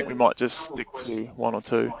 but I think we might just stick to one or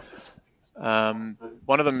two.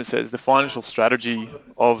 One of them says, the financial strategy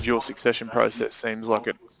of your succession process seems like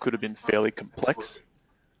it could have been fairly complex.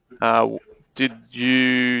 Did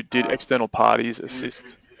external parties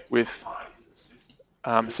assist with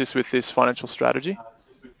this financial strategy?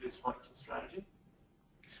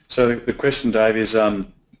 So the question, Dave, is a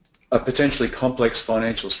potentially complex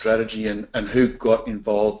financial strategy, and who got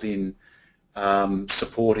involved in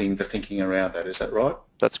supporting the thinking around that. Is that right?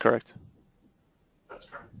 That's correct.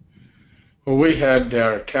 Well, we had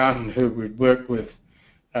our accountant who we'd worked with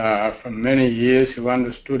for many years, who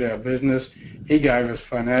understood our business. He gave us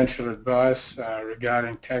financial advice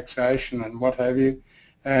regarding taxation and what have you,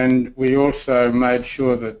 and we also made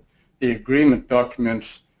sure that the agreement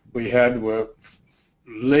documents we had were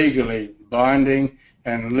legally binding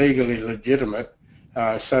and legally legitimate,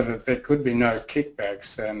 so that there could be no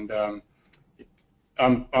kickbacks. And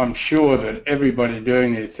I'm sure that everybody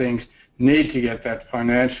doing these things need to get that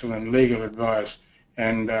financial and legal advice,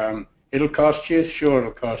 and it'll cost you, sure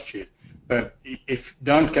it'll cost you, but if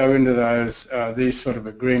don't go into those these sort of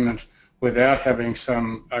agreements without having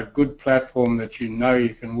a good platform that you know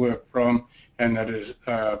you can work from and that is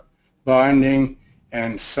binding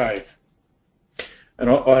and safe. And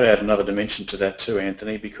I'd add another dimension to that too,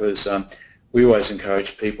 Anthony, because we always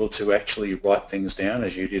encourage people to actually write things down,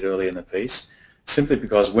 as you did earlier in the piece, simply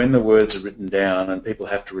because when the words are written down and people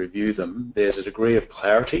have to review them, there's a degree of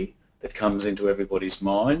clarity that comes into everybody's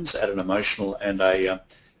minds at an emotional and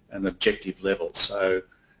an objective level. So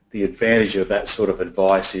the advantage of that sort of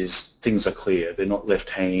advice is things are clear, they're not left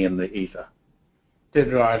hanging in the ether.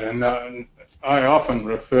 Dead right, and I often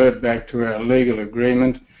referred back to our legal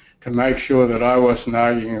agreement to make sure that I wasn't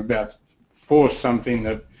arguing about for something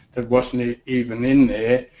that wasn't even in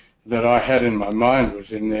there, that I had in my mind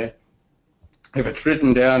was in there. If it's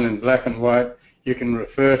written down in black and white, you can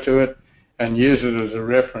refer to it and use it as a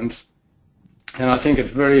reference. And I think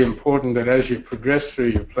it's very important that as you progress through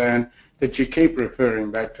your plan, that you keep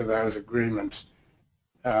referring back to those agreements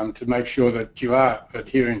to make sure that you are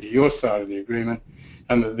adhering to your side of the agreement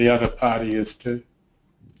and that the other party is too.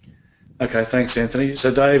 Okay, thanks, Anthony.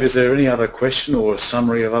 So Dave, is there any other question or a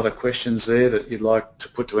summary of other questions there that you'd like to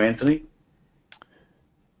put to Anthony?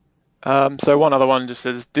 So one other one just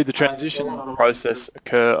says, did the transition process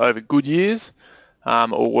occur over good years,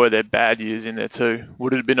 or were there bad years in there too?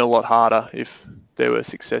 Would it have been a lot harder if there were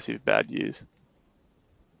successive bad years?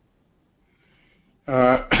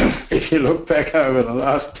 If you look back over the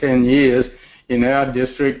last 10 years in our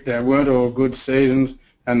district, there weren't all good seasons,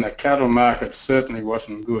 and the cattle market certainly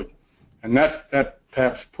wasn't good. And that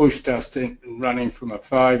perhaps pushed us to running from a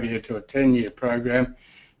 5-year to a 10-year program.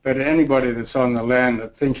 But anybody that's on the land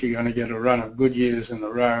that thinks you're going to get a run of good years in a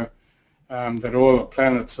row, that all the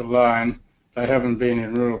planets align, they haven't been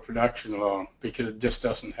in rural production long, because it just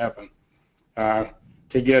doesn't happen.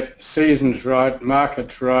 To get seasons right,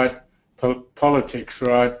 markets right, politics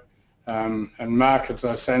right, and markets,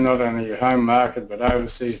 I say not only your home market but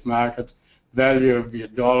overseas markets, value of your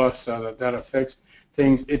dollar, so that affects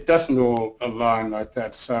things. It doesn't all align like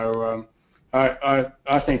that. So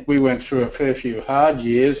I think we went through a fair few hard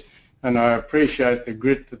years, and I appreciate the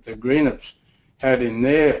grit that the Greenups had in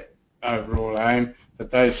their overall aim,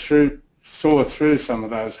 that they saw through some of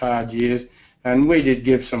those hard years, and we did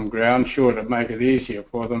give some ground, sure, to make it easier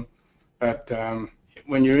for them. But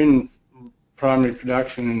when you're in primary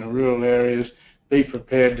production in the rural areas, be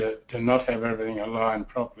prepared to not have everything aligned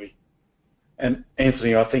properly. And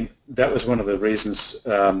Anthony, I think that was one of the reasons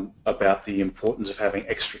about the importance of having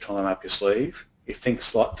extra time up your sleeve. If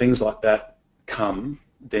things like that come,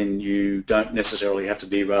 then you don't necessarily have to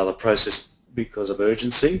derail the process because of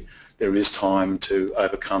urgency. There is time to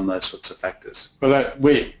overcome those sorts of factors. Well,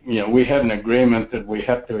 we had an agreement that we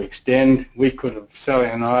had to extend. We could have, Sally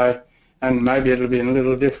and I, and maybe it'll be a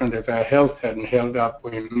little different if our health hadn't held up.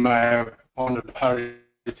 We may have wanted to hurry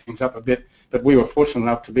things up a bit, but we were fortunate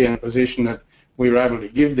enough to be in a position that we were able to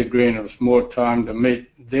give the Greenups more time to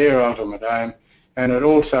meet their ultimate aim, and it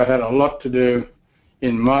also had a lot to do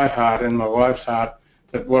in my heart and my wife's heart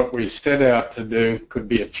that what we set out to do could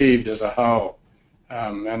be achieved as a whole.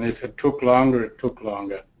 And if it took longer, it took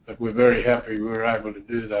longer, but we're very happy we were able to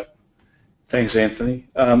do that. Thanks, Anthony.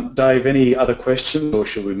 Dave, any other questions, or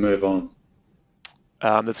should we move on?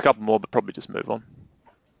 There's a couple more, but probably just move on.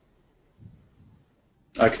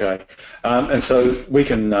 Okay, and so we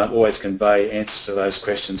can always convey answers to those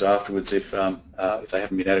questions afterwards if they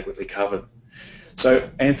haven't been adequately covered. So,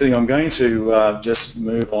 Anthony, I'm going to just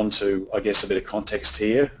move on to, I guess, a bit of context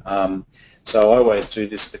here. So I always do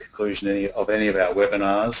this at the conclusion of any of our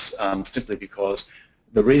webinars, simply because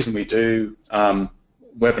the reason we do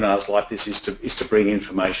webinars like this is to bring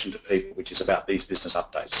information to people, which is about these business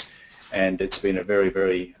updates. And it's been a very,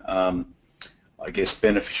 very I guess,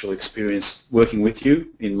 beneficial experience working with you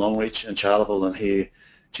in Longreach and Charleville and here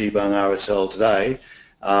Geebung RSL today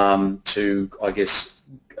to, I guess,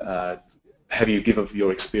 have you give of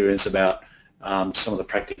your experience about some of the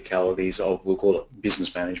practicalities of, we'll call it,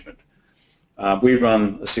 business management. We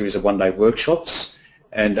run a series of one-day workshops,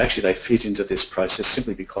 and actually they fit into this process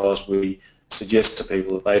simply because we suggest to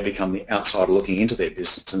people that they become the outsider looking into their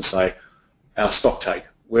business and say, our stock take,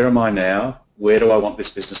 where am I now, where do I want this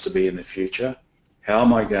business to be in the future, how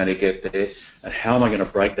am I going to get there, and how am I going to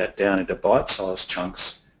break that down into bite-sized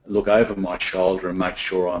chunks, look over my shoulder and make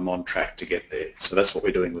sure I'm on track to get there. So that's what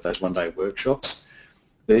we're doing with those one-day workshops.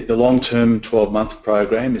 The long-term 12-month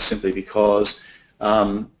program is simply because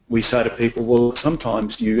we say to people, well,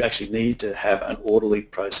 sometimes you actually need to have an orderly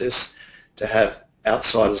process to have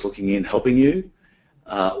outsiders looking in helping you,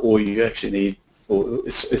 or you actually need, or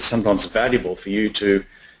it's sometimes valuable for you to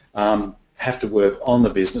have to work on the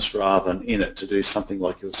business rather than in it to do something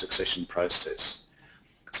like your succession process.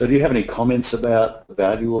 So do you have any comments about the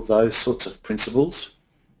value of those sorts of principles?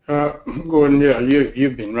 Gordon, yeah,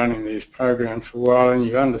 you've been running these programs for a while and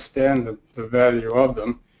you understand the value of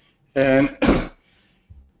them. And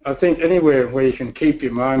I think anywhere where you can keep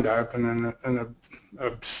your mind open and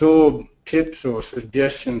absorb tips or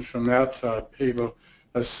suggestions from outside people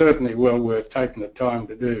are certainly well worth taking the time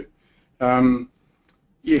to do.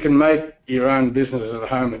 You can make your own business at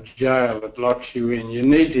home a jail that locks you in. You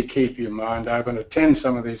need to keep your mind open, attend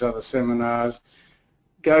some of these other seminars,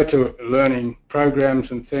 go to learning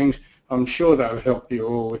programs and things. I'm sure they'll help you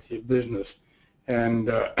all with your business.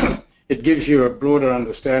 And it gives you a broader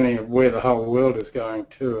understanding of where the whole world is going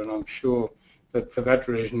too, and I'm sure that for that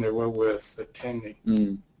reason they're well worth attending.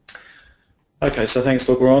 Mm. Okay, so thanks.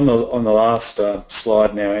 Look, we're on the last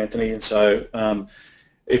slide now, Anthony, and so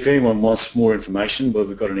if anyone wants more information, well,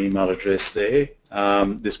 we've got an email address there.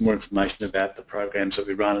 There's more information about the programs that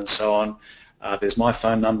we run and so on. There's my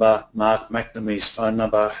phone number, Mark McNamee's phone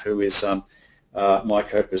number, who is my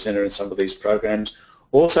co-presenter in some of these programs.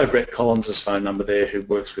 Also Brett Collins' phone number there, who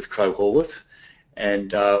works with Crow Horwath,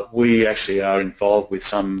 and we actually are involved with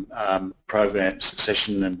some program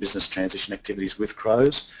succession and business transition activities with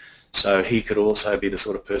Crows. So he could also be the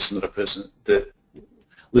sort of person that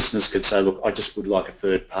listeners could say, look, I just would like a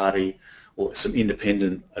third party or some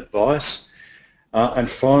independent advice. And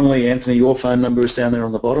finally, Anthony, your phone number is down there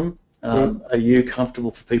on the bottom. Are you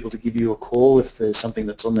comfortable for people to give you a call if there's something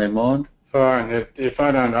that's on their mind? Fine. If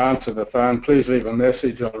I don't answer the phone, please leave a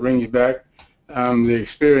message. I'll ring you back. The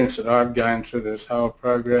experience that I've gained through this whole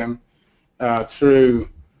program, through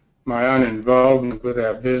my own involvement with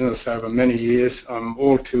our business over many years, I'm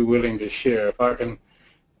all too willing to share. If I can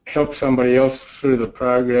help somebody else through the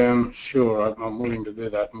program, sure, I'm willing to do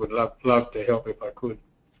that and would love to help if I could.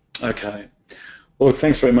 Okay. Well,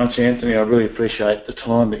 thanks very much, Anthony. I really appreciate the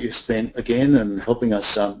time that you spent again and helping us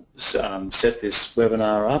set this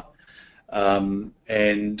webinar up.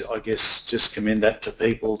 And I guess just commend that to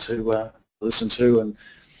people to listen to, and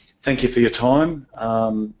thank you for your time.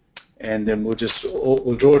 And then we'll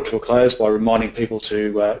draw it to a close by reminding people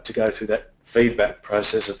to go through that feedback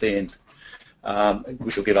process at the end,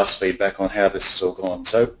 which will give us feedback on how this has all gone.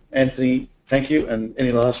 So, Anthony, thank you, and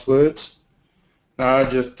any last words? No,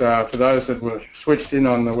 just for those that were switched in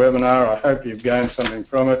on the webinar, I hope you've gained something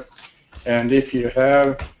from it. And if you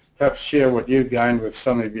have, perhaps share what you've gained with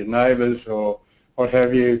some of your neighbours or what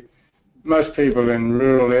have you. Most people in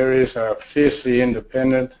rural areas are fiercely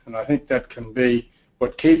independent, and I think that can be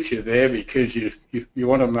what keeps you there, because you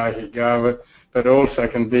want to make a go of it, but also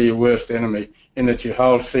can be your worst enemy in that you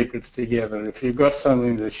hold secrets together. If you've got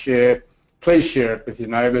something to share, please share it with your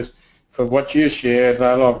neighbours. For what you share,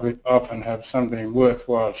 they'll often have something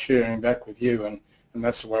worthwhile sharing back with you, and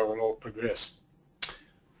that's the way we'll all progress.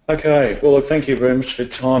 Okay, well, look, thank you very much for your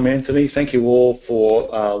time, Anthony. Thank you all for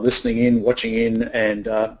listening in, watching in, and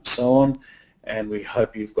so on. And we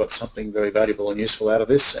hope you've got something very valuable and useful out of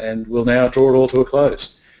this, and we'll now draw it all to a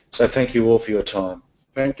close. So thank you all for your time.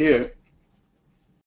 Thank you.